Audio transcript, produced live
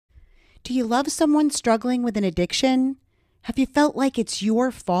Do you love someone struggling with an addiction? Have you felt like it's your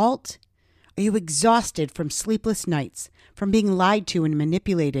fault? Are you exhausted from sleepless nights, from being lied to and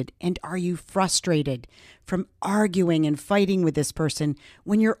manipulated? And are you frustrated from arguing and fighting with this person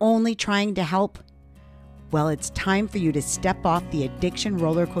when you're only trying to help? Well, it's time for you to step off the addiction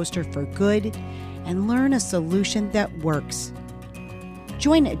roller coaster for good and learn a solution that works.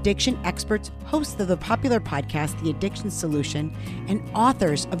 Join addiction experts, hosts of the popular podcast, The Addiction Solution, and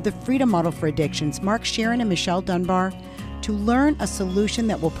authors of The Freedom Model for Addictions, Mark Sharon and Michelle Dunbar, to learn a solution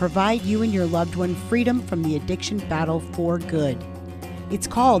that will provide you and your loved one freedom from the addiction battle for good. It's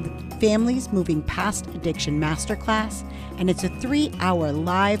called Families Moving Past Addiction Masterclass, and it's a 3-hour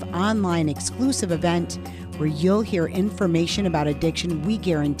live online exclusive event where you'll hear information about addiction we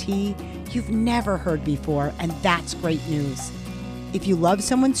guarantee you've never heard before, and that's great news. If you love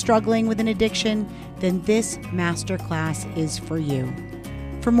someone struggling with an addiction, then this masterclass is for you.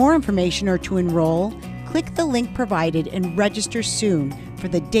 For more information or to enroll, click the link provided and register soon for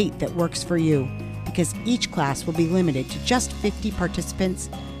the date that works for you, because each class will be limited to just 50 participants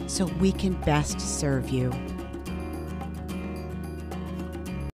so we can best serve you.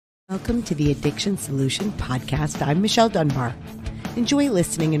 Welcome to the Addiction Solution Podcast. I'm Michelle Dunbar. Enjoy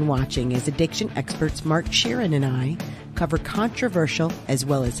listening and watching as addiction experts Mark Sharon and I cover controversial as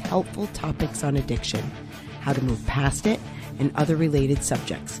well as helpful topics on addiction, how to move past it, and other related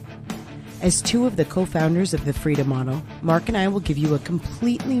subjects. As two of the co-founders of the Freedom Model, Mark and I will give you a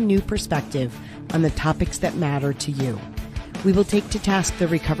completely new perspective on the topics that matter to you. We will take to task the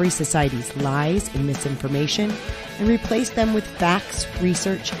Recovery Society's lies and misinformation and replace them with facts,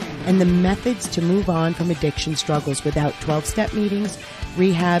 research, and the methods to move on from addiction struggles without 12-step meetings,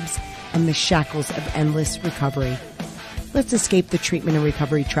 rehabs, and the shackles of endless recovery. Let's escape the treatment and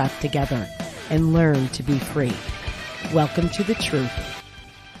recovery trap together and learn to be free. Welcome to the truth.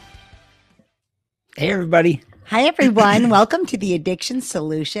 Hey, everybody. Hi, everyone. Welcome to the Addiction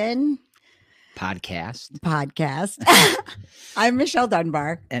Solution Podcast. I'm Michelle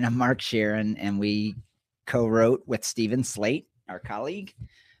Dunbar. And I'm Mark Sharon, and we co-wrote with Stephen Slate, our colleague,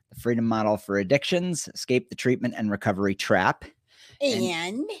 The Freedom Model for Addictions, Escape the Treatment and Recovery Trap.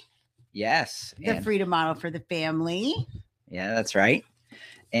 And yes. The Freedom Model for the Family. Yeah, that's right.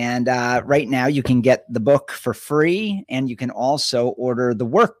 And right now you can get the book for free, and you can also order the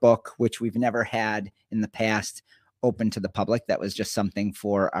workbook, which we've never had in the past, open to the public. That was just something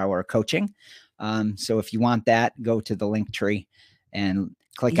for our coaching. So if you want that, go to the link tree and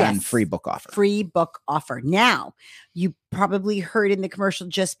click on free book offer. Free book offer. Now, you probably heard in the commercial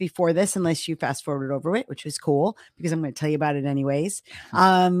just before this, unless you fast forwarded over it, which was cool because I'm going to tell you about it anyways.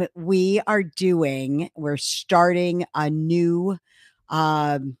 We're starting a new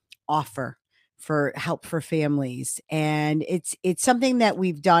offer for help for families. And it's something that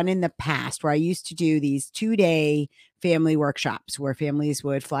we've done in the past, where I used to do these 2-day family workshops where families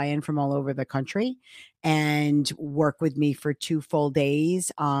would fly in from all over the country and work with me for 2 full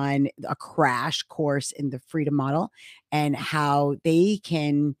days on a crash course in the Freedom Model and how they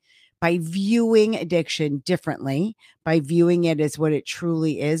can, by viewing addiction differently, by viewing it as what it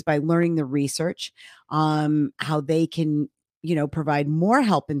truly is, by learning the research, how they can provide more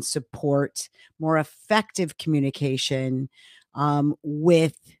help and support, more effective communication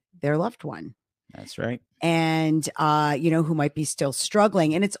with their loved one. That's right. And, who might be still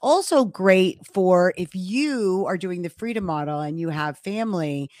struggling. And it's also great for if you are doing the Freedom Model and you have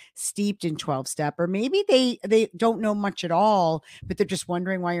family steeped in 12-step, or maybe they don't know much at all, but they're just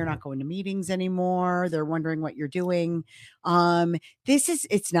wondering why you're not going to meetings anymore. They're wondering what you're doing.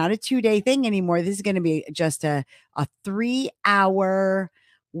 It's not a 2-day thing anymore. This is going to be just a 3-hour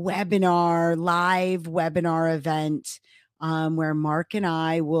webinar, live webinar event, where Mark and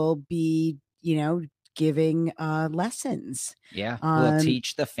I will be, giving lessons. Yeah. We'll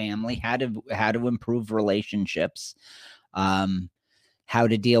teach the family how to improve relationships, how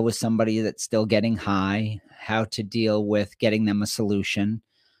to deal with somebody that's still getting high, how to deal with getting them a solution,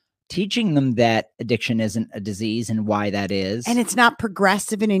 teaching them that addiction isn't a disease and why that is. And it's not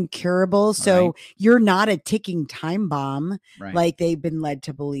progressive and incurable. So you're not a ticking time bomb like they've been led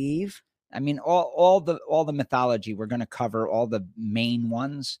to believe. I mean, all the mythology, we're going to cover all the main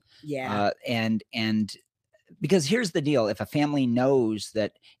ones. Yeah. And because here's the deal. If a family knows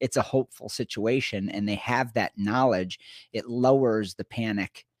that it's a hopeful situation and they have that knowledge, it lowers the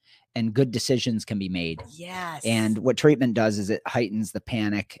panic and good decisions can be made. Yes. And what treatment does is it heightens the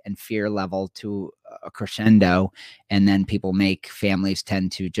panic and fear level to a crescendo. And then families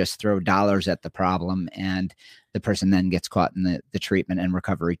tend to just throw dollars at the problem, and the person then gets caught in the treatment and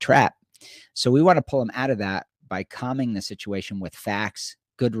recovery trap. So we want to pull them out of that by calming the situation with facts,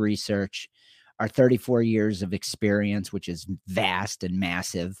 good research, our 34 years of experience, which is vast and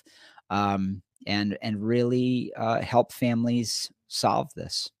massive, and really help families solve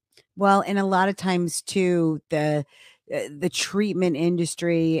this. Well, and a lot of times too, the treatment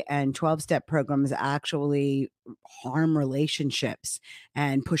industry and 12-step programs actually harm relationships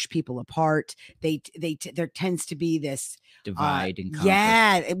and push people apart. There tends to be this Divide and conquer.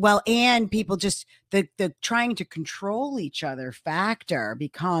 yeah, well, and people just the trying to control each other factor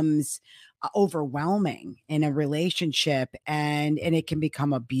becomes overwhelming in a relationship, and it can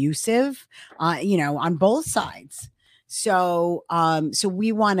become abusive, on both sides. So, so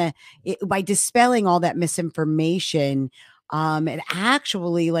we want to, by dispelling all that misinformation, it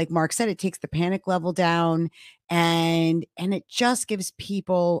actually, like Mark said, it takes the panic level down, and it just gives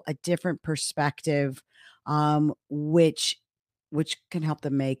people a different perspective, which can help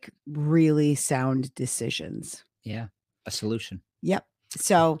them make really sound decisions. Yeah, a solution. Yep.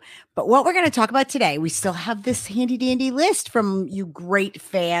 So, but what we're going to talk about today, we still have this handy dandy list from you great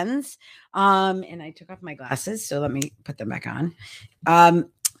fans. And I took off my glasses, so let me put them back on.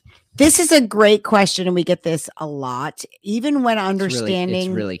 This is a great question, and we get this a lot, even when understanding.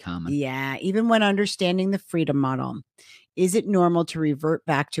 It's really common. Yeah, even when understanding the freedom model. Is it normal to revert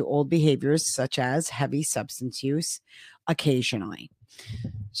back to old behaviors such as heavy substance use occasionally?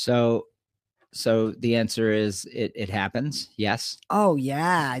 So the answer is it happens. Yes. Oh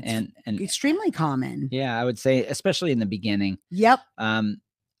yeah. And extremely common. Yeah, I would say, especially in the beginning. Yep.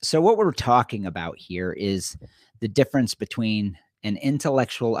 So what we're talking about here is the difference between an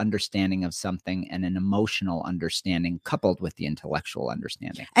intellectual understanding of something and an emotional understanding coupled with the intellectual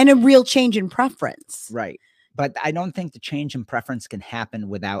understanding. And a real change in preference. Right. But I don't think the change in preference can happen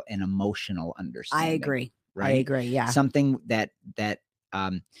without an emotional understanding. I agree. Right. I agree. Yeah. Something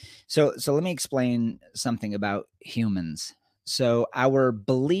so let me explain something about humans. So our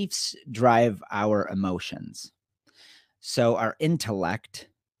beliefs drive our emotions. So our intellect,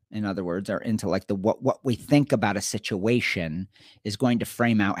 in other words, what we think about a situation is going to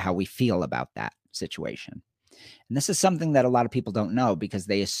frame out how we feel about that situation. And this is something that a lot of people don't know because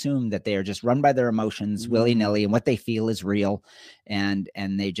they assume that they are just run by their emotions willy-nilly, and what they feel is real. And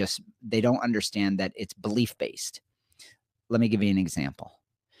they don't understand that it's belief-based. Let me give you an example.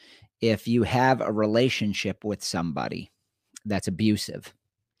 If you have a relationship with somebody that's abusive,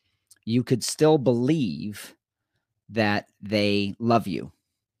 you could still believe that they love you,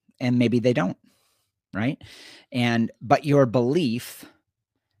 and maybe they don't, right? But your belief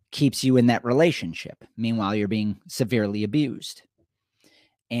keeps you in that relationship. Meanwhile, you're being severely abused.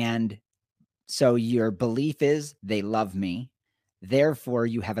 And so your belief is they love me. Therefore,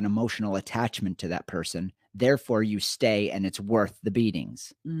 you have an emotional attachment to that person. Therefore, you stay, and it's worth the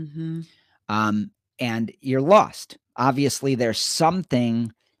beatings. Mm-hmm. And you're lost. Obviously, there's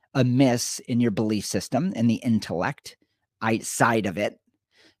something amiss in your belief system and the intellect side of it,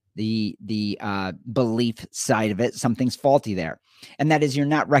 the belief side of it. Something's faulty there. And that is, you're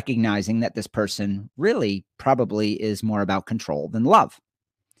not recognizing that this person really probably is more about control than love.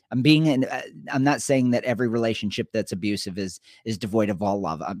 I'm not saying that every relationship that's abusive is devoid of all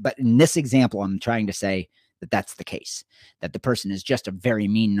love. But in this example, I'm trying to say that that's the case, that the person is just a very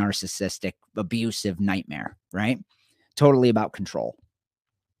mean, narcissistic, abusive nightmare, right? Totally about control.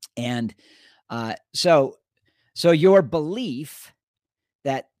 And so your belief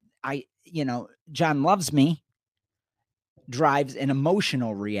that John loves me drives an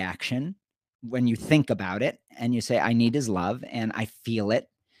emotional reaction when you think about it and you say, I need his love and I feel it.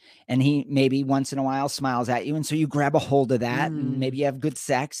 And he maybe once in a while smiles at you. And so you grab a hold of that and maybe you have good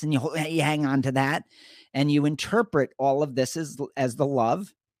sex and you hang on to that and you interpret all of this as the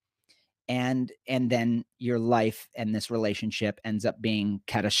love. And then your life and this relationship ends up being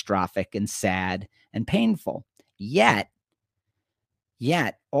catastrophic and sad and painful. Yet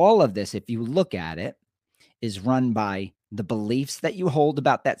all of this, if you look at it, is run by the beliefs that you hold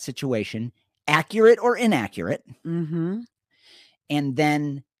about that situation, accurate or inaccurate. Mm-hmm. And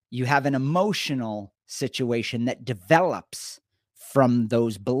then you have an emotional situation that develops from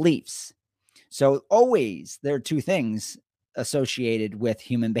those beliefs. So always there are two things associated with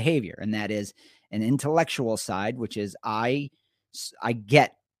human behavior, and that is an intellectual side, which is I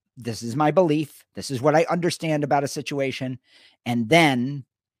get this is my belief, this is what I understand about a situation, and then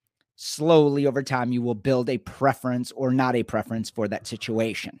slowly over time you will build a preference or not a preference for that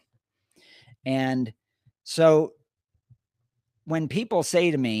situation. And so when people say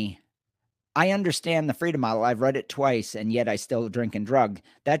to me, I understand the freedom model, I've read it twice, and yet I still drink and drug,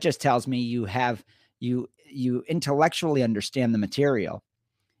 that just tells me you intellectually understand the material,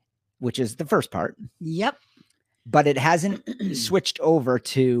 which is the first part. Yep. but it hasn't switched over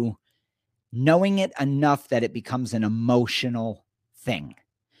to knowing it enough that it becomes an emotional thing,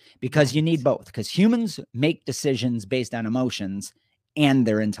 because you need both, because humans make decisions based on emotions and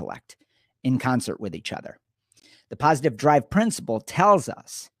their intellect in concert with each other. The positive drive principle tells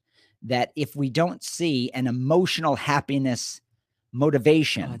us that if we don't see an emotional happiness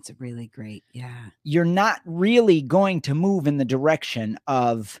motivation, Oh, it's really great. Yeah. you're not really going to move in the direction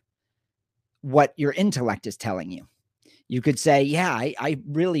of what your intellect is telling you. You could say, yeah, I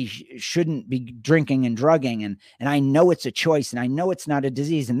really shouldn't be drinking and drugging. And I know it's a choice, and I know it's not a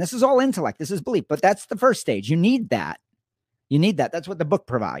disease. And this is all intellect. This is belief. But that's the first stage. You need that. You need that. That's what the book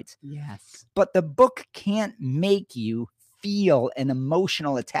provides. Yes. But the book can't make you feel an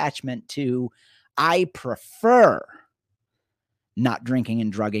emotional attachment to, I prefer not drinking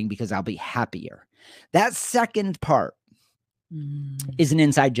and drugging because I'll be happier. That second part is an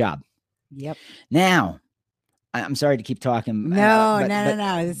inside job. Yep. Now, I'm sorry to keep talking. No.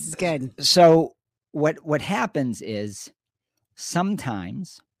 This is good. So what happens is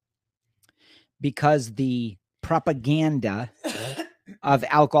sometimes, because the propaganda of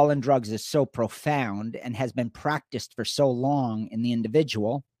alcohol and drugs is so profound and has been practiced for so long in the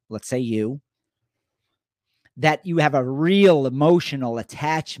individual, let's say you, that you have a real emotional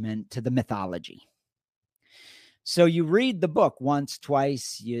attachment to the mythology. So you read the book once,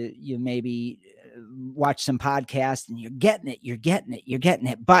 twice, you maybe watch some podcasts, and you're getting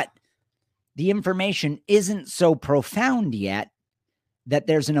it. But the information isn't so profound yet that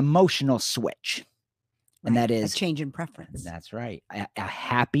there's an emotional switch. And that is a change in preference. That's right. A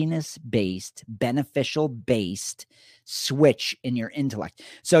happiness-based, beneficial-based switch in your intellect.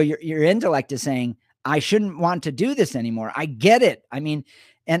 So your intellect is saying, I shouldn't want to do this anymore. I get it. I mean,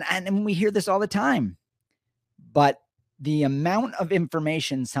 and we hear this all the time. But the amount of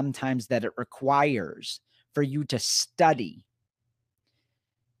information sometimes that it requires for you to study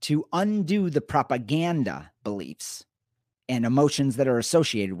to undo the propaganda beliefs and emotions that are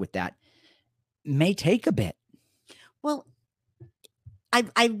associated with that may take a bit. Well,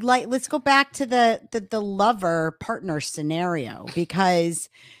 I like, let's go back to the lover partner scenario, because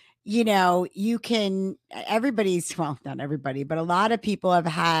you can, well, not everybody, but a lot of people have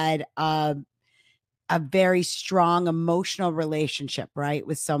had a very strong emotional relationship, right,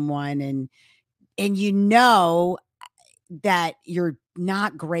 with someone, and that you're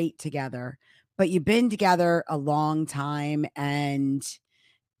not great together, but you've been together a long time, and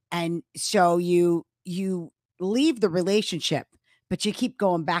so you leave the relationship, but you keep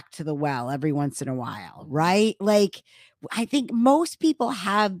going back to the well every once in a while, right? Like, I think most people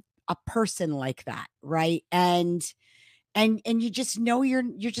have a person like that, right? And you just know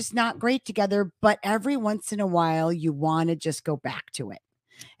you're just not great together, but every once in a while you want to just go back to it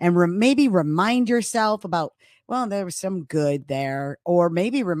and maybe remind yourself about, well, there was some good there, or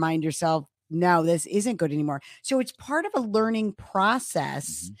maybe remind yourself, no, this isn't good anymore. So it's part of a learning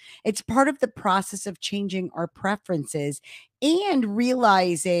process. Mm-hmm. It's part of the process of changing our preferences and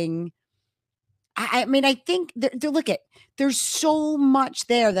realizing, I mean, I think there's so much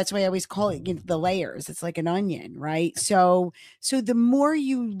there. That's why I always call it the layers. It's like an onion, right? So the more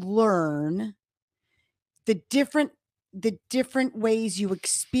you learn, the different ways you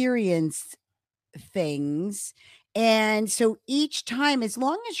experience things. And so each time, as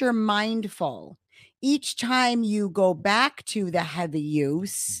long as you're mindful, each time you go back to the heavy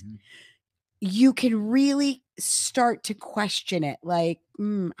use, you can really start to question it. Like,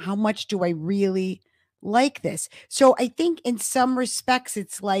 how much do I really like this? So I think in some respects,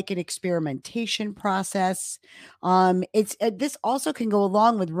 it's like an experimentation process. It's this also can go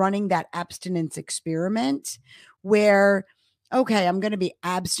along with running that abstinence experiment where, okay, I'm going to be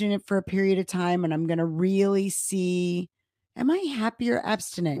abstinent for a period of time, and I'm going to really see, am I happy or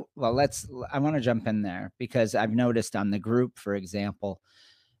abstinent? Well, I want to jump in there, because I've noticed on the group, for example,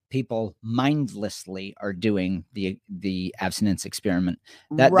 people mindlessly are doing the abstinence experiment.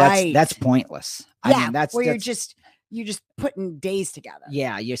 That's pointless. Yeah, I mean, that's where you're just putting days together.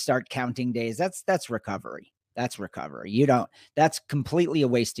 Yeah, you start counting days. That's recovery. That's recovery. That's completely a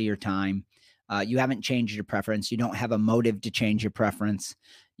waste of your time. You haven't changed your preference. You don't have a motive to change your preference.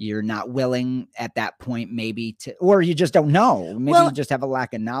 You're not willing at that point, maybe or you just don't know. Maybe you just have a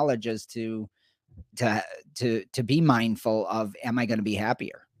lack of knowledge as to be mindful of, am I going to be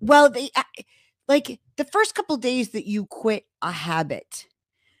happier? Well, like the first couple of days that you quit a habit,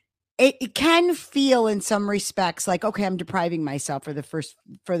 it can feel in some respects like, okay, I'm depriving myself for the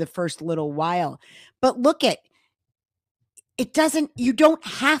first little while. But look at it, you don't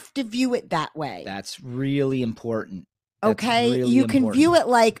have to view it that way. That's really important. Okay. really You can view important.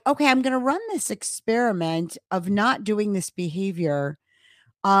 it like, okay, I'm going to run this experiment of not doing this behavior.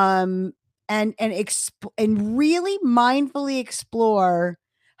 Um, and really mindfully explore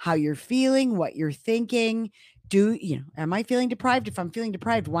how you're feeling, what you're thinking. Am I feeling deprived? If I'm feeling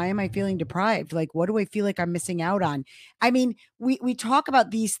deprived, why am I feeling deprived? Like, what do I feel like I'm missing out on? I mean, we talk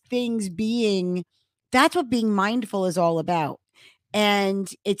about these things being, that's what being mindful is all about. And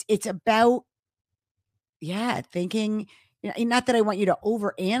it's about, yeah, thinking, not that I want you to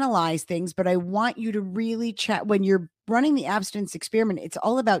overanalyze things, but I want you to really chat when you're running the abstinence experiment. It's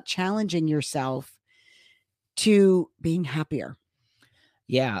all about challenging yourself to being happier.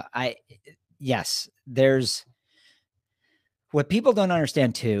 Yeah, yes, there's what people don't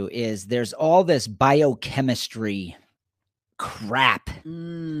understand too is there's all this biochemistry crap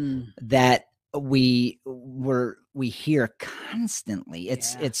that we hear constantly.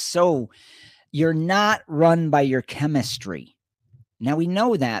 It's so you're not run by your chemistry. Now we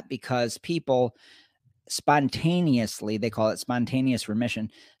know that because people spontaneously, they call it spontaneous remission,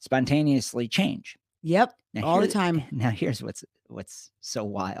 spontaneously change. Yep. All the time. Now here's what's so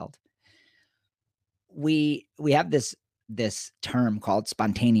wild. We have this term called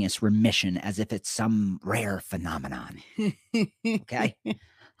spontaneous remission as if it's some rare phenomenon. Okay.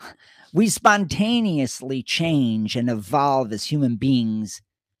 We spontaneously change and evolve as human beings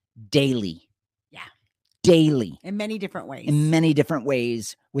daily. Yeah. Daily. In many different ways. In many different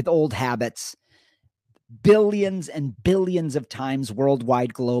ways with old habits. Billions and billions of times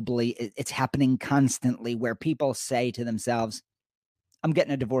worldwide, globally. It's happening constantly where people say to themselves, I'm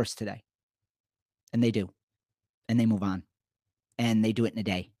getting a divorce today. And they do. And they move on. And they do it in a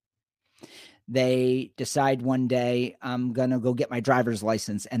day. They decide one day, I'm going to go get my driver's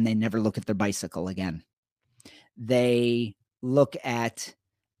license, and they never look at their bicycle again. They look at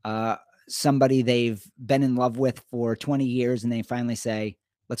somebody they've been in love with for 20 years, and they finally say,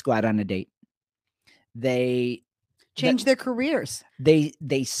 let's go out on a date. They change their careers.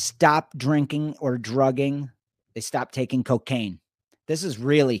 They stop drinking or drugging. They stop taking cocaine. This is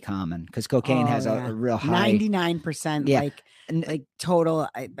really common because cocaine has a real high 99% like total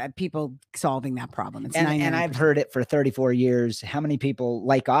people solving that problem. It's and I've heard it for 34 years. How many people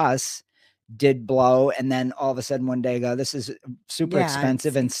like us did blow and then all of a sudden one day go, this is super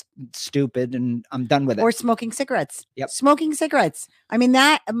expensive and stupid and I'm done with it. Or smoking cigarettes. Yep. Smoking cigarettes. I mean,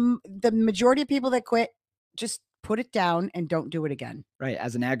 that the majority of people that quit just put it down and don't do it again. Right.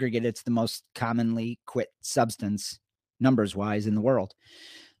 As an aggregate, it's the most commonly quit substance numbers wise in the world.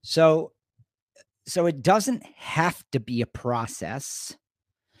 So it doesn't have to be a process,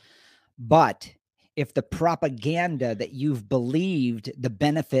 but if the propaganda that you've believed, the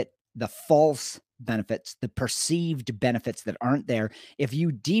benefit, the false benefits, the perceived benefits that aren't there, if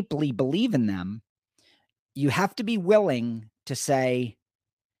you deeply believe in them, you have to be willing to say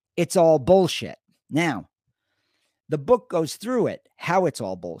it's all bullshit. Now, the book goes through it, how it's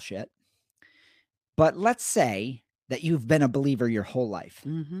all bullshit. But let's say that you've been a believer your whole life.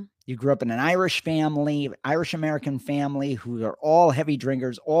 Mm-hmm. You grew up in an Irish family, Irish American family who are all heavy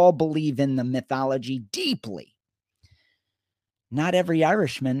drinkers, all believe in the mythology deeply. Not every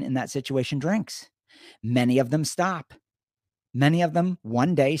Irishman in that situation drinks. Many of them stop. Many of them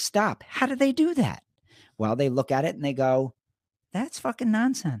one day stop. How do they do that? Well, they look at it and they go, that's fucking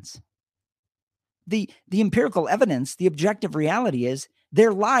nonsense. The empirical evidence, the objective reality is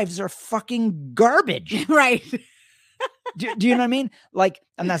their lives are fucking garbage. Right. Do you know what I mean? Like,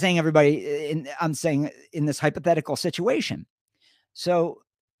 I'm not saying everybody, I'm saying in this hypothetical situation. So,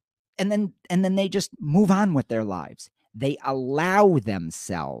 and then they just move on with their lives. They allow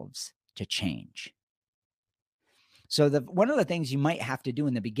themselves to change. So one of the things you might have to do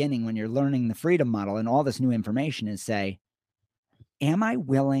in the beginning when you're learning the freedom model and all this new information is say, would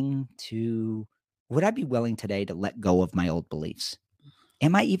I be willing today to let go of my old beliefs?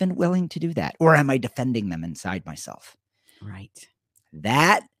 Am I even willing to do that? Or am I defending them inside myself? Right.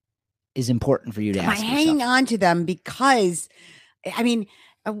 That is important for you to ask yourself. Hanging on to them because, I mean,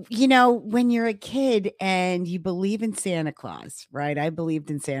 when you're a kid and you believe in Santa Claus, right? I believed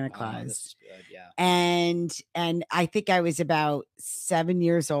in Santa Claus. That's good, yeah. And I think I was about 7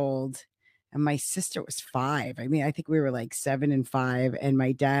 years old and my sister was 5. I mean, I think we were like 7 and 5 and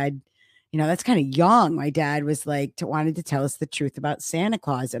my dad, that's kind of young. My dad was wanted to tell us the truth about Santa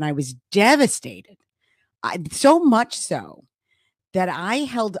Claus and I was devastated. So much so that I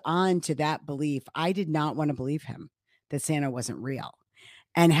held on to that belief. I did not want to believe him that Santa wasn't real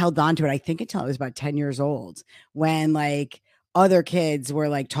and held on to it. I think until I was about 10 years old when other kids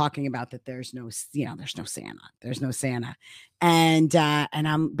were talking about that there's no Santa. And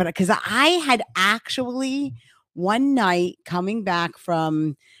but because I had actually one night coming back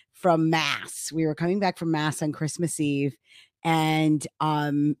from mass. We were coming back from mass on Christmas Eve, and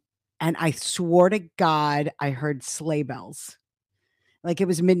I swore to God I heard sleigh bells. Like it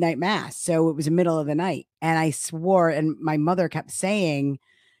was midnight mass, so it was the middle of the night, and I swore, and my mother kept saying,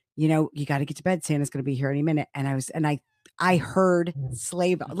 you know, you got to get to bed. Santa's going to be here any minute. And I heard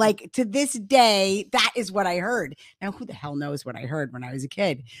sleigh bell. Like to this day, that is what I heard. Now, who the hell knows what I heard when I was a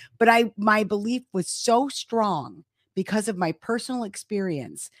kid? But my belief was so strong because of my personal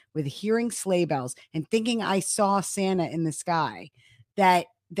experience with hearing sleigh bells and thinking I saw Santa in the sky that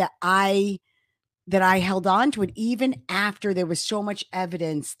I held on to it even after there was so much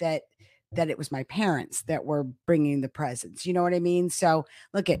evidence that it was my parents that were bringing the presents. You know what I mean? So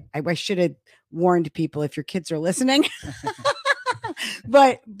I should have warned people if your kids are listening.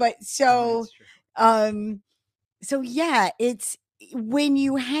 but so, so yeah, it's when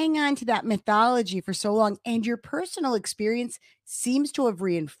you hang on to that mythology for so long and your personal experience seems to have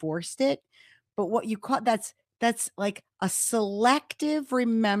reinforced it. But what you call that's like a selective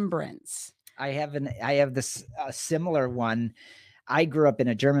remembrance. I have this similar one. I grew up in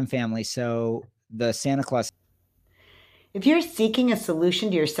a German family, so the Santa Claus. If you're seeking a solution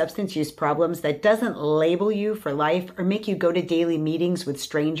to your substance use problems that doesn't label you for life or make you go to daily meetings with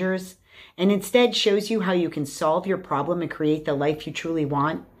strangers, and instead shows you how you can solve your problem and create the life you truly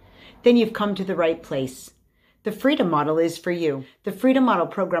want, then you've come to the right place. The Freedom Model is for you. The Freedom Model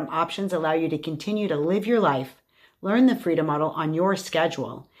program options allow you to continue to live your life, learn the Freedom Model on your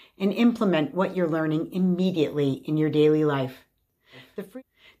schedule, and implement what you're learning immediately in your daily life.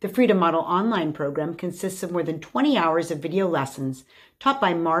 The Freedom Model online program consists of more than 20 hours of video lessons taught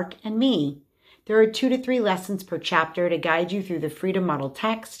by Mark and me. There are 2 to 3 lessons per chapter to guide you through the Freedom Model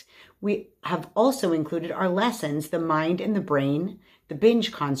text. We have also included our lessons, the mind and the brain, the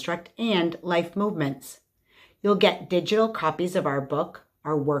binge construct, and life movements. You'll get digital copies of our book,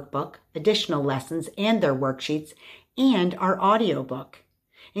 our workbook, additional lessons and their worksheets, and our audiobook.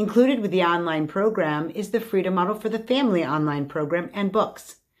 Included with the online program is the Freedom Model for the Family online program and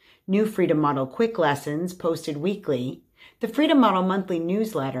books, new Freedom Model quick lessons posted weekly, the Freedom Model monthly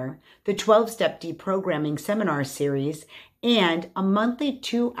newsletter, the 12-step deprogramming seminar series, and a monthly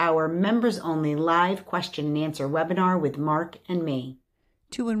 2-hour members-only live question and answer webinar with Mark and me.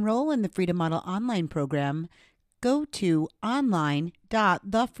 To enroll in the Freedom Model online program, go to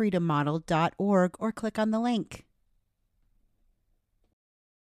online.thefreedommodel.org or click on the link.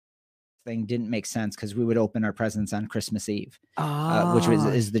 Thing didn't make sense because we would open our presents on Christmas Eve, which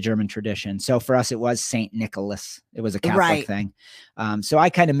is the German tradition. So for us, it was Saint Nicholas. It was a Catholic thing. So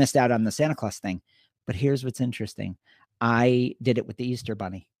I kind of missed out on the Santa Claus thing. But here's what's interesting. I did it with the Easter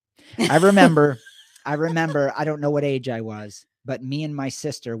Bunny. I remember, I don't know what age I was, but me and my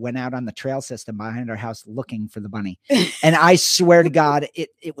sister went out on the trail system behind our house looking for the bunny. And I swear to God,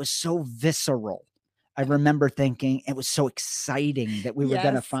 it was so visceral. I remember thinking it was so exciting that we were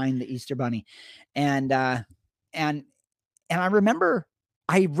going to find the Easter Bunny. And I remember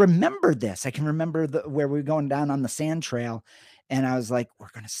this. I can remember where we were going down on the sand trail. And I was like, we're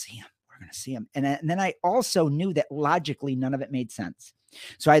going to see him. We're going to see him. And then I also knew that logically, none of it made sense.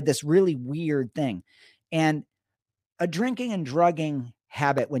 So I had this really weird thing. And a drinking and drugging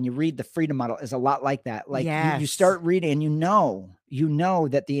habit, when you read the Freedom Model, is a lot like that. Like you start reading and you know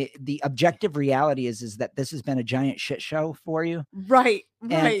that the objective reality is that this has been a giant shit show for you. Right.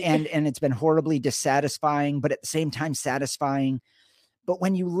 And it's been horribly dissatisfying, but at the same time satisfying. But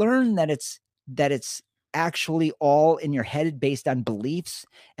when you learn that it's actually all in your head based on beliefs,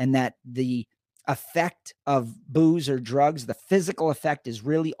 and that the effect of booze or drugs, the physical effect, is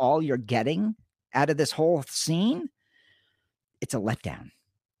really all you're getting out of this whole scene, it's a letdown.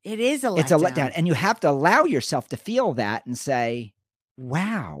 It is a letdown. It's a letdown. And you have to allow yourself to feel that and say,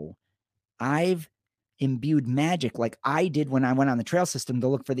 wow, I've imbued magic like I did when I went on the trail system to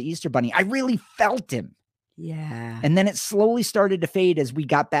look for the Easter Bunny. I really felt him. Yeah. And then it slowly started to fade as we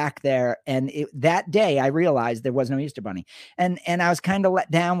got back there. And that day I realized there was no Easter Bunny. And I was kind of let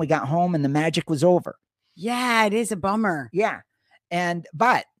down. We got home and the magic was over. Yeah, it is a bummer. Yeah.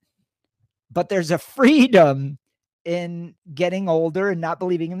 But there's a freedom in getting older and not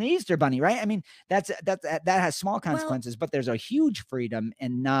believing in the Easter Bunny, right? I mean, that has small consequences, but there's a huge freedom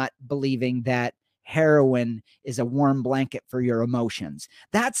in not believing that heroin is a warm blanket for your emotions.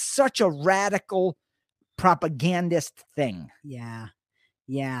 That's such a radical propagandist thing. Yeah.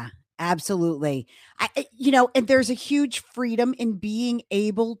 Yeah, absolutely. And there's a huge freedom in being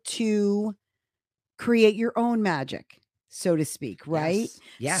able to create your own magic, so to speak, right?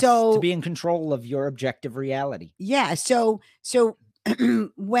 Yes. So to be in control of your objective reality. Yeah. So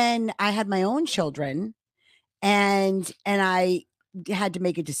when I had my own children, And I had to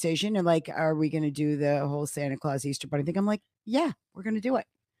make a decision and like, are we going to do the whole Santa Claus Easter bunny thing? I'm like, yeah, we're going to do it.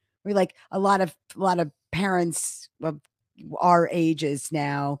 We're like a lot of parents of our ages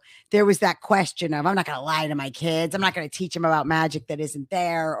now. There was that question of, I'm not going to lie to my kids. I'm not going to teach them about magic that isn't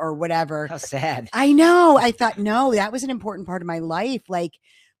there or whatever. How sad. I know. I thought, no, that was an important part of my life. Like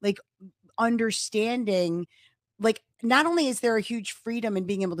understanding, like, not only is there a huge freedom in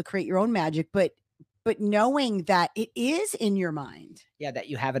being able to create your own magic, but knowing that it is in your mind. Yeah, that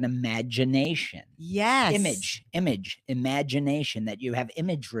you have an imagination. Yes. Imagination, that you have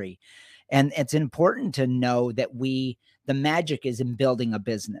imagery. And it's important to know that the magic is in building a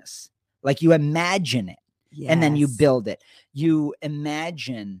business. Like, you imagine it, and then you build it. You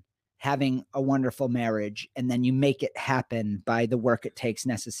imagine having a wonderful marriage, and then you make it happen by the work it takes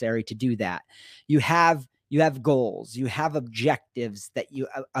necessary to do that. You have goals, you have objectives that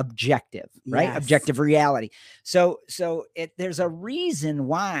right? Yes. Objective reality. So there's a reason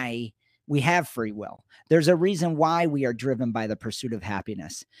why we have free will. There's a reason why we are driven by the pursuit of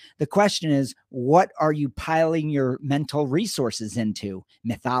happiness. The question is, what are you piling your mental resources into?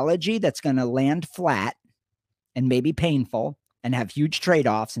 Mythology that's going to land flat and maybe painful and have huge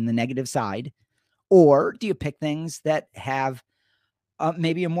trade-offs in the negative side? Or do you pick things that have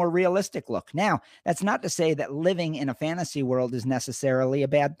maybe a more realistic look? Now, that's not to say that living in a fantasy world is necessarily a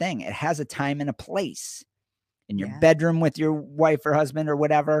bad thing. It has a time and a place. In your bedroom with your wife or husband or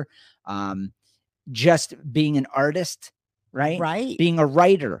whatever. Just being an artist, right? Right. Being a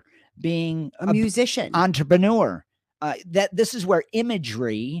writer, being a musician, entrepreneur. That this is where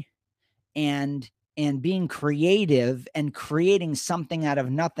imagery and being creative and creating something out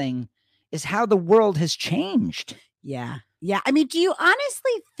of nothing is how the world has changed. Yeah. Yeah. I mean, do you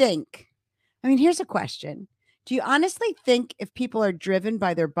honestly think, here's a question. Do you honestly think if people are driven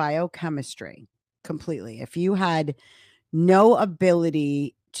by their biochemistry completely, if you had no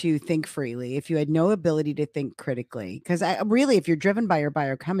ability to think freely, if you had no ability to think critically, because if you're driven by your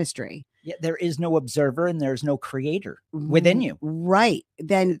biochemistry, there is no observer and there's no creator within you. Right.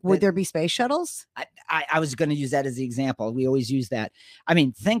 Then would there be space shuttles? I was going to use that as the example. We always use that. I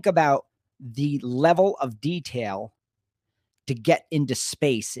mean, think about the level of detail to get into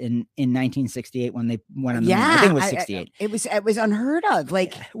space in 1968 when they went on the moon. I think it was 68. It was unheard of.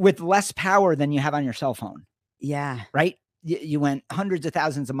 Like, with less power than you have on your cell phone. Yeah. Right? You went hundreds of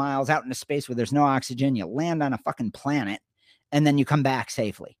thousands of miles out into space where there's no oxygen. You land on a fucking planet, and then you come back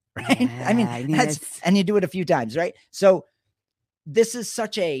safely. Right? Yeah, I mean, and you do it a few times, right? So this is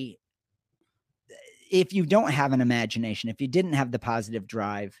such a, if you don't have an imagination, if you didn't have the positive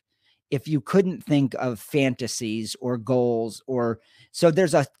drive, if you couldn't think of fantasies or goals, so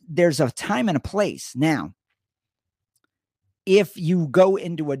there's a time and a place. Now, if you go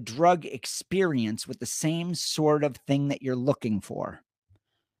into a drug experience with the same sort of thing that you're looking for,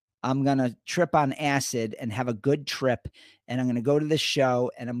 I'm going to trip on acid and have a good trip, and I'm going to go to this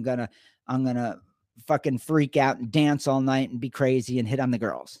show, and I'm going to fucking freak out and dance all night and be crazy and hit on the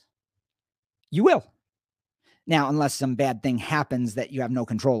girls. You will. Now, unless some bad thing happens that you have no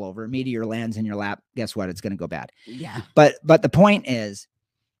control over, a meteor lands in your lap, guess what? It's going to go bad. Yeah. But the point is,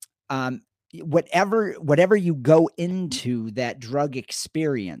 whatever you go into that drug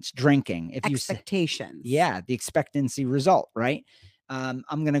experience, drinking, if expectations, the expectancy result, right? I'm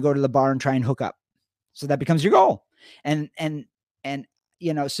going to go to the bar and try and hook up. So that becomes your goal. And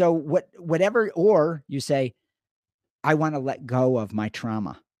so whatever, or you say, I want to let go of my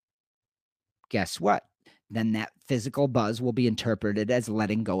trauma. Guess what? Then that physical buzz will be interpreted as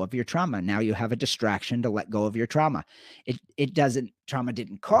letting go of your trauma. Now you have a distraction to let go of your trauma. Trauma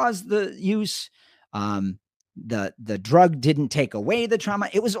didn't cause the use. The drug didn't take away the trauma.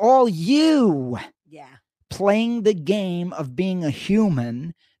 It was all you. Yeah. Playing the game of being a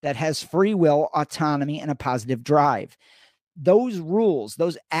human that has free will, autonomy, and a positive drive. Those rules,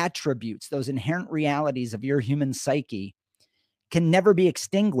 those attributes, those inherent realities of your human psyche can never be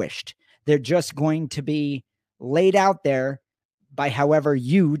extinguished. They're just going to be laid out there by however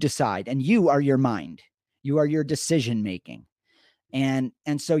you decide. And you are your mind. You are your decision making. And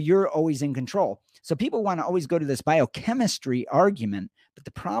so you're always in control. So people want to always go to this biochemistry argument. But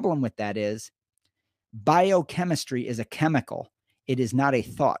the problem with that is biochemistry is a chemical. It is not a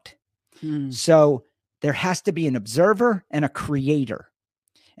thought. So there has to be an observer and a creator.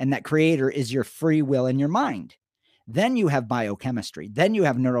 And that creator is your free will and your mind. Then you have biochemistry. Then you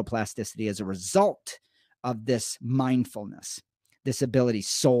have neuroplasticity as a result of this mindfulness, this ability,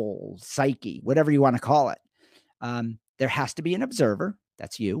 soul, psyche, whatever you want to call it. There has to be an observer.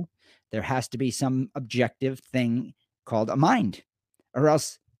 That's you. There has to be some objective thing called a mind, or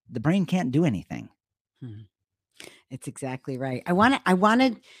else the brain can't do anything. It's exactly right. I want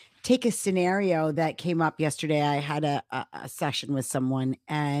to take a scenario that came up yesterday. I had a session with someone,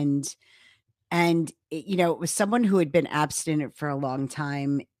 and it was someone who had been abstinent for a long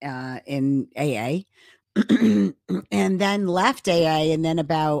time in AA, and then left AA, and then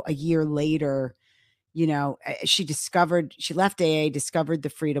about a year later, she left AA, discovered the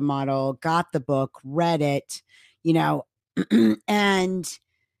Freedom Model, got the book, read it, and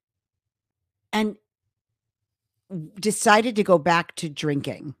and decided to go back to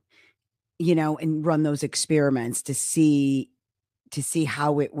drinking, and run those experiments to see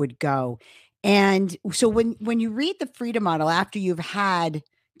how it would go. And so when you read the Freedom Model after you've had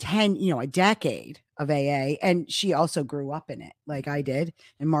a decade of AA, and she also grew up in it like I did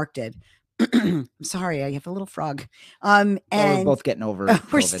and Mark did. I'm sorry, I have a little frog. Well, And we're both getting over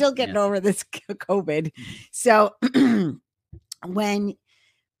we're COVID. still getting Yeah. over this COVID. So when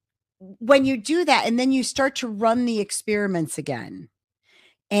you do that and then you start to run the experiments again,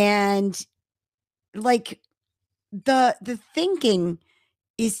 and like the thinking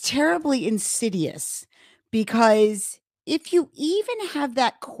is terribly insidious, because if you even have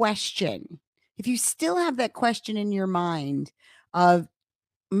that question, if you still have that question in your mind of,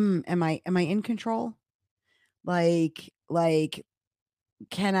 am I in control? Like,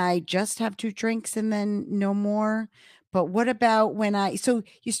 can I just have 2 drinks and then no more? But what about so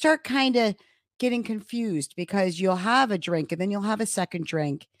you start kind of getting confused, because you'll have a drink and then you'll have a second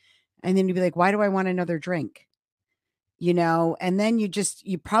drink, and then you'll be like, why do I want another drink? And then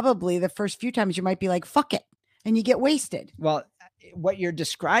you probably, the first few times, you might be like, fuck it. And you get wasted. Well, what you're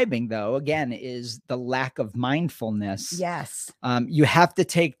describing, though, again, is the lack of mindfulness. Yes. You have to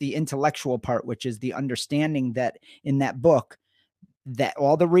take the intellectual part, which is the understanding that in that book, that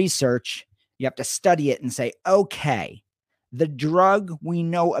all the research, you have to study it and say, okay, the drug we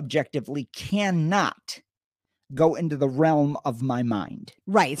know objectively cannot go into the realm of my mind.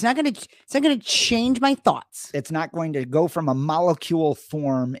 Right. It's not going to change my thoughts. It's not going to go from a molecule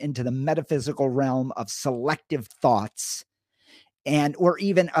form into the metaphysical realm of selective thoughts, or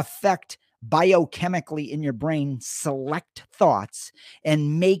even affect biochemically in your brain select thoughts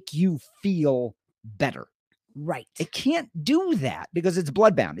and make you feel better. Right. It can't do that because it's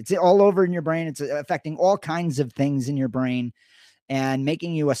bloodbound. It's all over in your brain. It's affecting all kinds of things in your brain and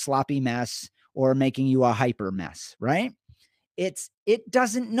making you a sloppy mess or making you a hyper mess, right? It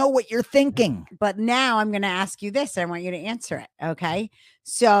doesn't know what you're thinking. But now I'm going to ask you this. I want you to answer it. Okay.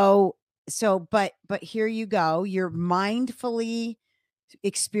 So, but here you go. You're mindfully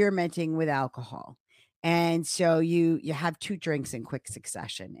experimenting with alcohol. And so you have 2 drinks in quick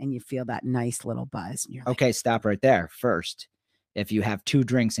succession and you feel that nice little buzz. And you're like, Okay, stop right there. First, if you have 2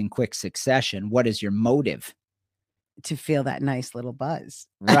 drinks in quick succession, what is your motive? to feel that nice little buzz.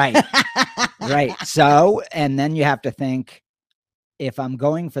 Right. Right. So, and then you have to think, if I'm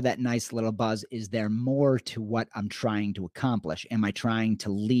going for that nice little buzz, is there more to what I'm trying to accomplish? Am I trying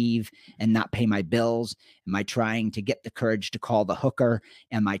to leave and not pay my bills? Am I trying to get the courage to call the hooker?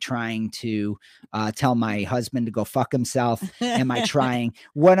 Am I trying to tell my husband to go fuck himself? What am I trying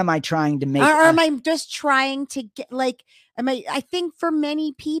to make? Or am I just trying to get, I think for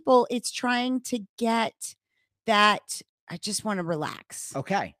many people, it's trying to get that, I just want to relax.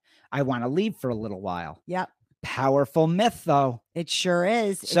 Okay. I want to leave for a little while. Yep. Powerful myth, though. It sure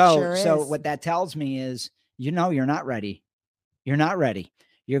is. So what that tells me is, you're not ready. You're not ready.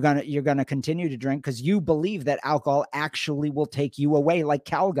 You're gonna continue to drink because you believe that alcohol actually will take you away, like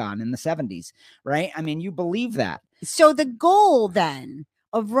Calgon in the 70s, right? I mean, you believe that. So the goal then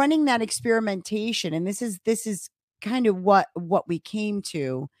of running that experimentation, and this is kind of what we came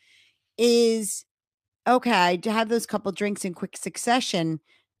to, is, okay, to have those couple drinks in quick succession,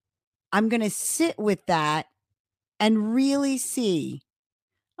 I'm going to sit with that and really see,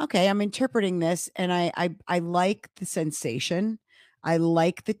 okay, I'm interpreting this, and I like the sensation. I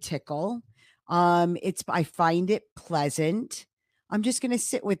like the tickle. I find it pleasant. I'm just going to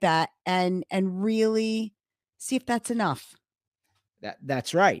sit with that and really see if that's enough.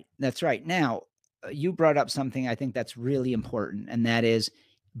 That's right. That's right. Now, you brought up something I think that's really important, and that is,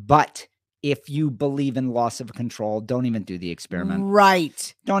 but if you believe in loss of control, don't even do the experiment.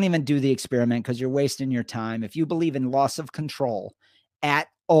 Right. Don't even do the experiment because you're wasting your time. If you believe in loss of control at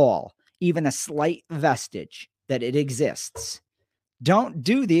all, even a slight vestige that it exists, don't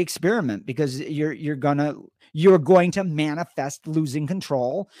do the experiment, because you're going to manifest losing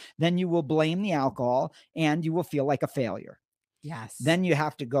control. Then you will blame the alcohol and you will feel like a failure. Yes. Then you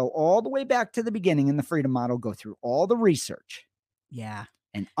have to go all the way back to the beginning in the Freedom Model, go through all the research. Yeah.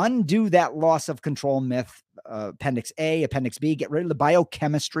 and undo that loss of control myth. Appendix A, Appendix B, get rid of the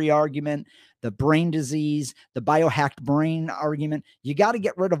biochemistry argument, the brain disease, the biohacked brain argument. You got to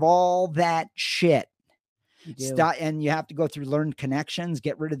get rid of all that shit. And you have to go through learned connections,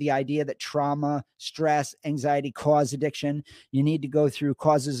 get rid of the idea that trauma, stress, anxiety cause addiction. You need to go through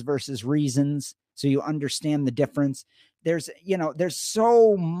causes versus reasons so you understand the difference. There's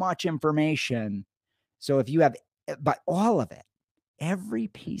so much information. So if you have, but all of it, every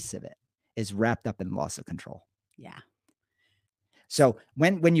piece of it is wrapped up in loss of control. Yeah. So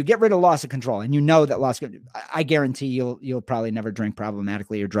when you get rid of loss of control, and you know that I guarantee you'll probably never drink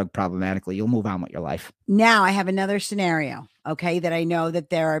problematically or drug problematically. You'll move on with your life. Now I have another scenario, okay, that I know that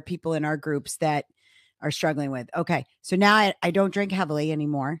there are people in our groups that are struggling with. Okay, so now I don't drink heavily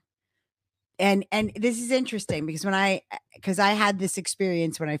anymore. And this is interesting because I had this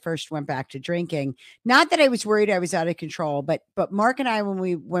experience when I first went back to drinking. Not that I was worried I was out of control, but Mark and I,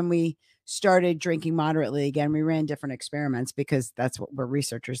 when we started drinking moderately again, we ran different experiments because that's what we're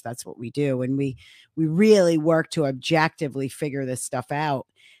researchers. That's what we do. And we really work to objectively figure this stuff out.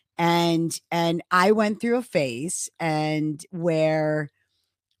 And I went through a phase and where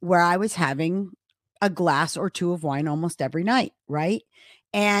I was having a glass or two of wine almost every night. Right.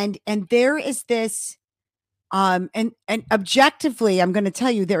 And there is this, and objectively, I'm going to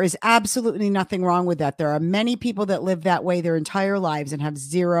tell you, there is absolutely nothing wrong with that. There are many people that live that way their entire lives and have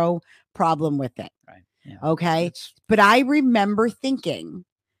zero problem with it. Right. Yeah. Okay. But I remember thinking,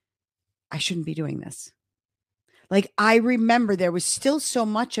 I shouldn't be doing this. Like, I remember there was still so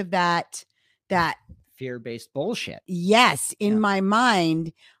much of that fear-based bullshit. Yes. In my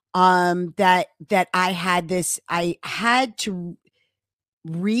mind, that I had to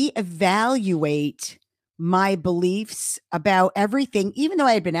reevaluate my beliefs about everything, even though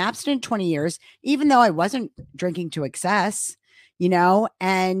I had been abstinent 20 years, even though I wasn't drinking to excess,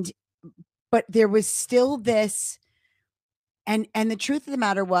 but there was still this, and the truth of the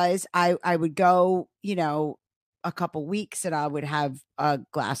matter was I would go, a couple weeks and I would have a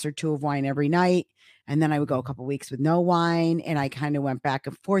glass or two of wine every night. And then I would go a couple weeks with no wine. And I kind of went back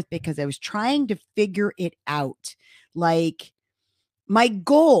and forth because I was trying to figure it out. Like, my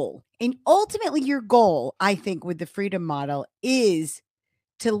goal, and ultimately your goal, I think, with the freedom model is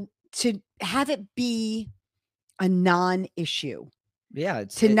to have it be a non-issue. Yeah.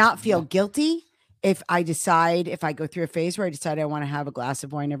 To not feel guilty if I go through a phase where I decide I want to have a glass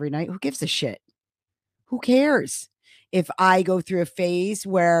of wine every night. Who gives a shit? Who cares? If I go through a phase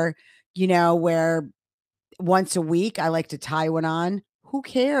where once a week I like to tie one on, who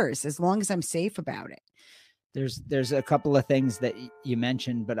cares? As long as I'm safe about it. There's a couple of things that you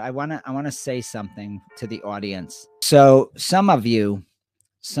mentioned, but I want to say something to the audience. So some of you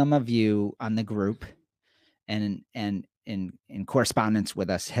on the group and in correspondence with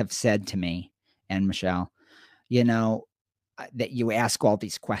us have said to me and Michelle, that you ask all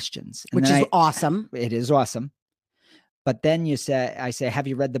these questions, which is awesome. It is awesome. But then I say, have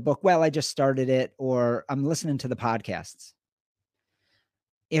you read the book? Well, I just started it, or I'm listening to the podcasts.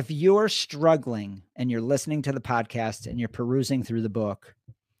 If you're struggling and you're listening to the podcast and you're perusing through the book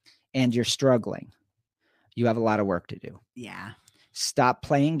and you're struggling, you have a lot of work to do. Yeah. Stop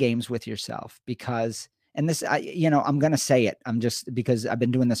playing games with yourself because, and this, I'm going to say it. Because I've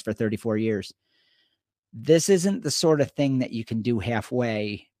been doing this for 34 years. This isn't the sort of thing that you can do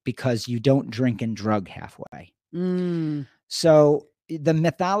halfway because you don't drink and drug halfway. So the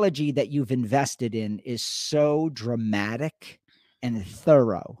mythology that you've invested in is so dramatic and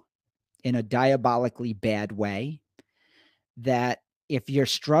thorough in a diabolically bad way that if you're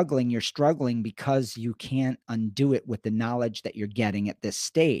struggling because you can't undo it with the knowledge that you're getting at this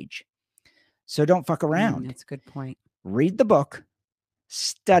stage. So don't fuck around. That's a good point. Read the book,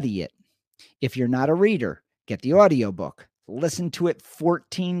 study it. If you're not a reader, get the audiobook, listen to it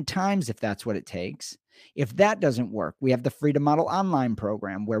 14 times if that's what it takes. If that doesn't work, we have the Freedom Model online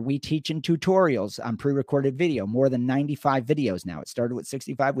program where we teach in tutorials on pre-recorded video, more than 95 videos now. It started with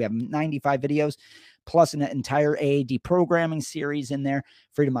 65. We have 95 videos plus an entire AAD programming series in there.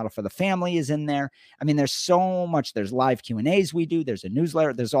 Freedom Model for the Family is in there. I mean, there's so much. There's live Q&As we do. There's a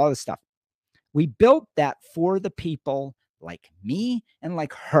newsletter. There's all this stuff. We built that for the people like me and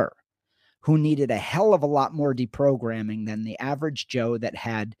like her who needed a hell of a lot more deprogramming than the average Joe that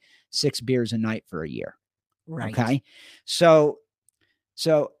had 6 beers a night for a year. Right. Okay. So,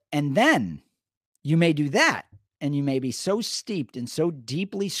 and then you may do that and you may be so steeped and so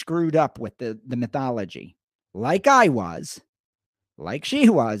deeply screwed up with the mythology, like I was, like she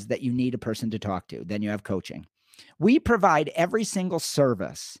was, that you need a person to talk to. Then you have coaching. We provide every single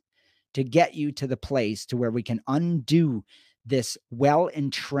service to get you to the place to where we can undo this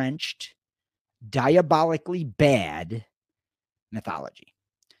well-entrenched, diabolically bad mythology.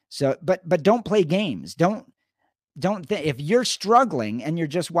 So, but don't play games. Don't if you're struggling and you're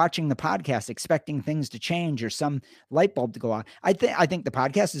just watching the podcast expecting things to change or some light bulb to go on. I think the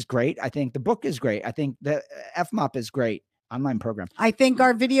podcast is great. I think the book is great. I think the FMOP is great. Online program. I think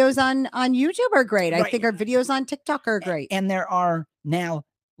our videos on YouTube are great. Right. I think our videos on TikTok are great. And there are now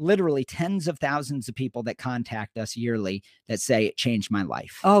literally tens of thousands of people that contact us yearly that say it changed my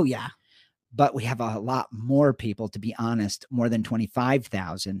life. Oh yeah. But we have a lot more people, to be honest, more than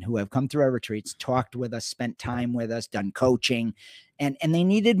 25,000 who have come through our retreats, talked with us, spent time with us, done coaching, and they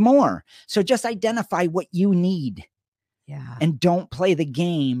needed more. So just identify what you need. Yeah. And don't play the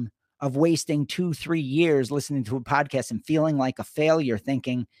game of wasting 2-3 years listening to a podcast and feeling like a failure,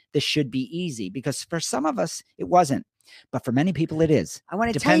 thinking this should be easy, because for some of us it wasn't, but for many people it is. I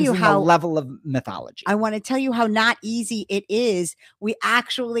want to tell you how the level of mythology. I want to tell you how not easy it is. We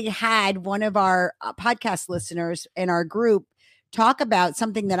actually had one of our podcast listeners in our group talk about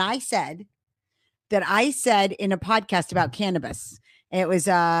something that I said in a podcast about cannabis. It was,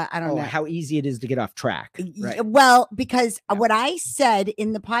 I don't know how easy it is to get off track. Right? Well, because what I said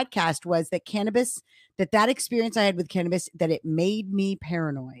in the podcast was that cannabis, that experience I had with cannabis, that it made me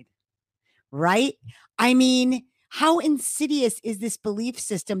paranoid. Right? I mean, how insidious is this belief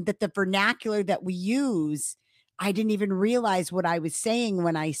system that the vernacular that we use, I didn't even realize what I was saying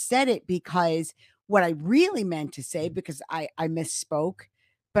when I said it, because what I really meant to say, because I misspoke,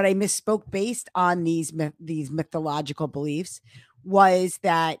 but I misspoke based on these mythological beliefs, was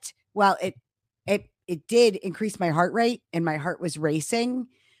that, well, it did increase my heart rate and my heart was racing.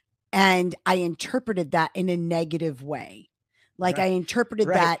 And I interpreted that in a negative way. Like I interpreted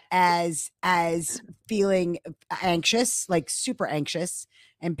that as feeling anxious, like super anxious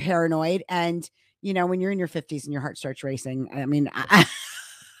and paranoid. And, you know, when you're in your 50s and your heart starts racing, I mean,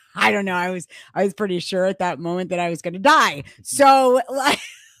 I don't know. I was pretty sure at that moment that I was going to die. So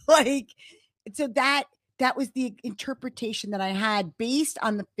so that was the interpretation that I had based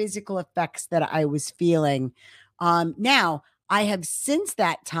on the physical effects that I was feeling. Now I have since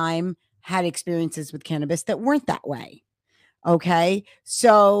that time had experiences with cannabis that weren't that way. Okay.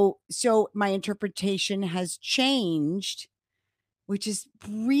 So my interpretation has changed, which is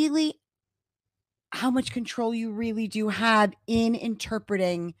really how much control you really do have in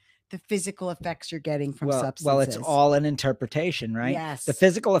interpreting the physical effects you're getting from substances. Well, it's all an interpretation, right? Yes. The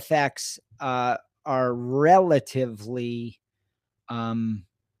physical effects are relatively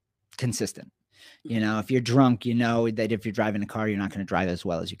consistent. You know, if you're drunk, you know that if you're driving a car, you're not going to drive as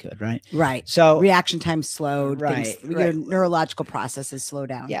well as you could, right? Right. So reaction time slowed. Right. Your neurological processes slow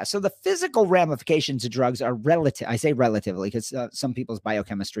down. Yeah. So the physical ramifications of drugs are relative. I say relatively because some people's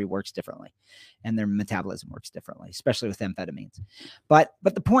biochemistry works differently, and their metabolism works differently, especially with amphetamines. But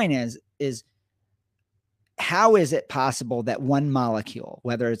the point is how is it possible that one molecule,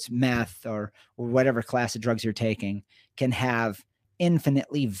 whether it's meth or whatever class of drugs you're taking, can have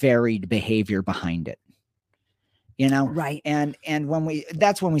infinitely varied behavior behind it? You know? Right. And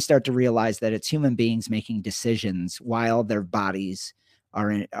that's when we start to realize that it's human beings making decisions while their bodies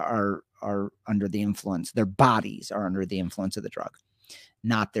are under the influence. Their bodies are under the influence of the drug,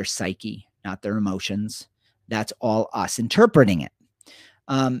 not their psyche, not their emotions. That's all us interpreting it.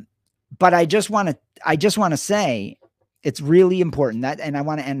 But I just want to say it's really important that, and I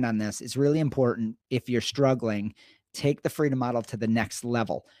want to end on this. It's really important if you're struggling, take the Freedom Model to the next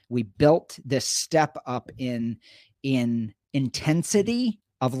level. We built this step up in intensity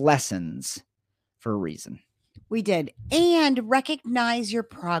of lessons for a reason. We did. And recognize your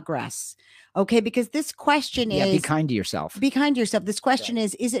progress. Okay. Because this question is, be kind to yourself. Be kind to yourself. This question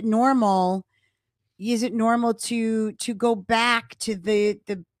is it normal? Is it normal to go back to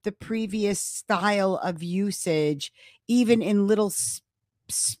the previous style of usage, even in little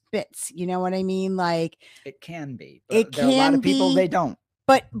spits? You know what I mean? Like it can be. But there are a lot of people they don't.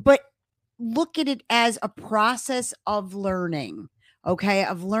 But look at it as a process of learning. Okay,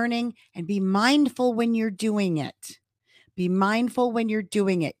 of learning, and be mindful when you're doing it. Be mindful when you're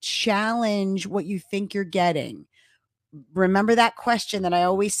doing it. Challenge what you think you're getting. Remember that question that I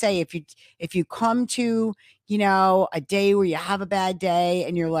always say, if you come to, you know, a day where you have a bad day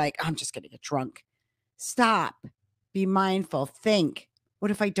and you're like, I'm just going to get drunk. Stop. Be mindful. Think, what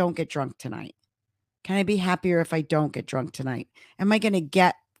if I don't get drunk tonight? Can I be happier if I don't get drunk tonight? Am I going to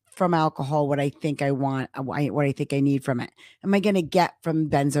get from alcohol what I think I want, what I think I need from it? Am I going to get from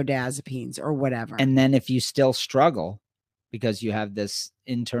benzodiazepines or whatever? And then if you still struggle because you have this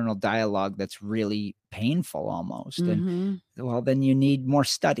internal dialogue that's really painful almost, and well, then you need more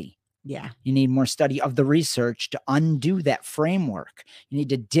study. Yeah. You need more study of the research to undo that framework. You need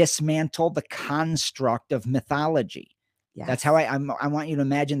to dismantle the construct of mythology. Yes. That's how I want you to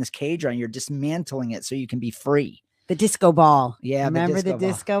imagine this cage on. You're dismantling it so you can be free. The disco ball. Yeah. Remember the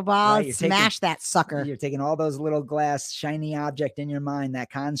disco ball? Right, Smash that sucker. You're taking all those little glass shiny object in your mind, that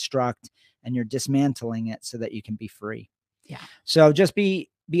construct, and you're dismantling it so that you can be free. Yeah. So just be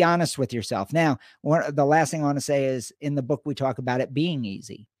honest with yourself. Now, the last thing I want to say is, in the book, we talk about it being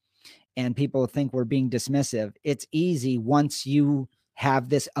easy, and people think we're being dismissive. It's easy once you have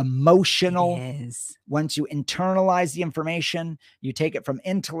this emotional, once you internalize the information, you take it from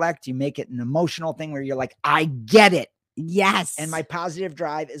intellect, you make it an emotional thing where you're like, I get it. Yes. And my positive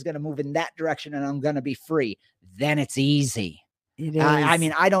drive is going to move in that direction and I'm going to be free. Then it's easy. It is. I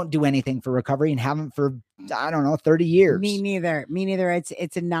mean, I don't do anything for recovery and haven't for, I don't know, 30 years. Me neither.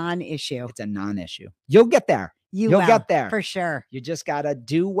 It's a non-issue. It's a non-issue. You'll get there. You'll get there. For sure. You just got to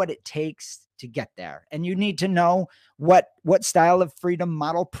do what it takes to get there. And you need to know what style of freedom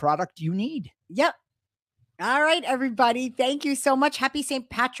model product you need. Yep. All right, everybody. Thank you so much. Happy St.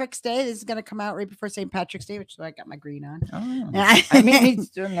 Patrick's Day. This is going to come out right before St. Patrick's Day, which is why I got my green on. Oh. I mean, mine's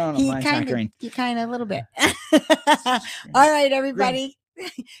not green. You kind of a little bit. All right, everybody.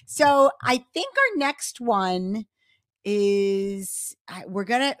 Green. So I think our next one is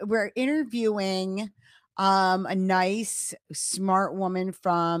we're interviewing a nice, smart woman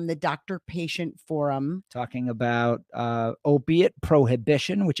from the Doctor-Patient Forum. Talking about opiate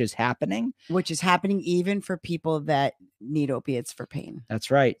prohibition, which is happening even for people that need opiates for pain.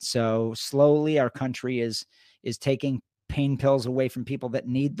 That's right. So slowly our country is taking pain pills away from people that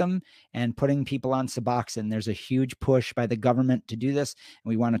need them and putting people on Suboxone. There's a huge push by the government to do this. And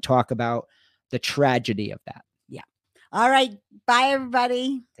we want to talk about the tragedy of that. Yeah. All right. Bye,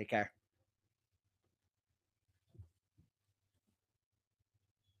 everybody. Take care.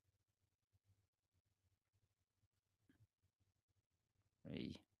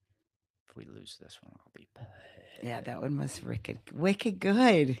 If we lose this one, I'll be bad. Yeah, that one was wicked good. Wicked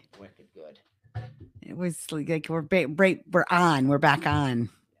good. It was like we're on. We're back on.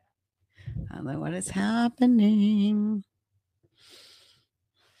 Although, what is happening?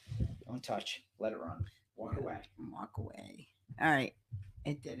 Don't touch. Let it run. Walk away. All right.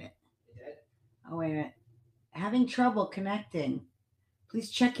 It did it. It did? Oh, wait a minute. Having trouble connecting.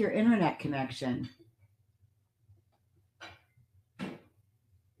 Please check your internet connection.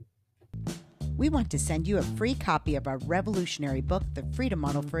 We want to send you a free copy of our revolutionary book, The Freedom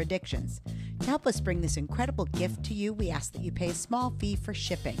Model for Addictions. To help us bring this incredible gift to you, we ask that you pay a small fee for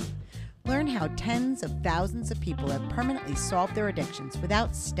shipping. Learn how tens of thousands of people have permanently solved their addictions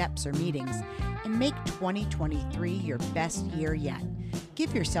without steps or meetings, and make 2023 your best year yet.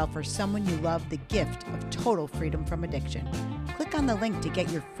 Give yourself or someone you love the gift of total freedom from addiction. Click on the link to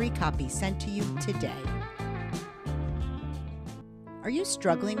get your free copy sent to you today. Are you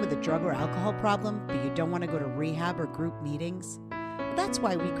struggling with a drug or alcohol problem, but you don't want to go to rehab or group meetings? Well, that's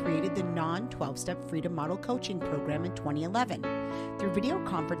why we created the non-12-step Freedom Model Coaching Program in 2011. Through video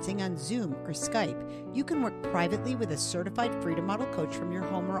conferencing on Zoom or Skype, you can work privately with a certified Freedom Model coach from your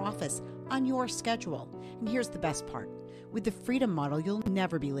home or office on your schedule. And here's the best part. With the Freedom Model, you'll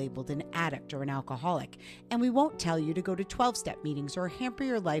never be labeled an addict or an alcoholic, and we won't tell you to go to 12-step meetings or hamper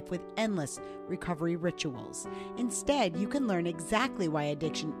your life with endless recovery rituals. Instead, you can learn exactly why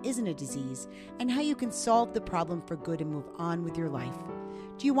addiction isn't a disease and how you can solve the problem for good and move on with your life.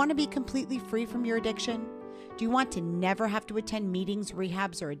 Do you want to be completely free from your addiction? Do you want to never have to attend meetings,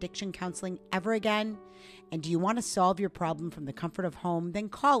 rehabs, or addiction counseling ever again? And do you want to solve your problem from the comfort of home? Then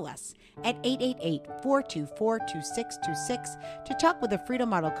call us at 888-424-2626 to talk with a Freedom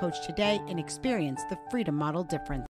Model coach today and experience the Freedom Model difference.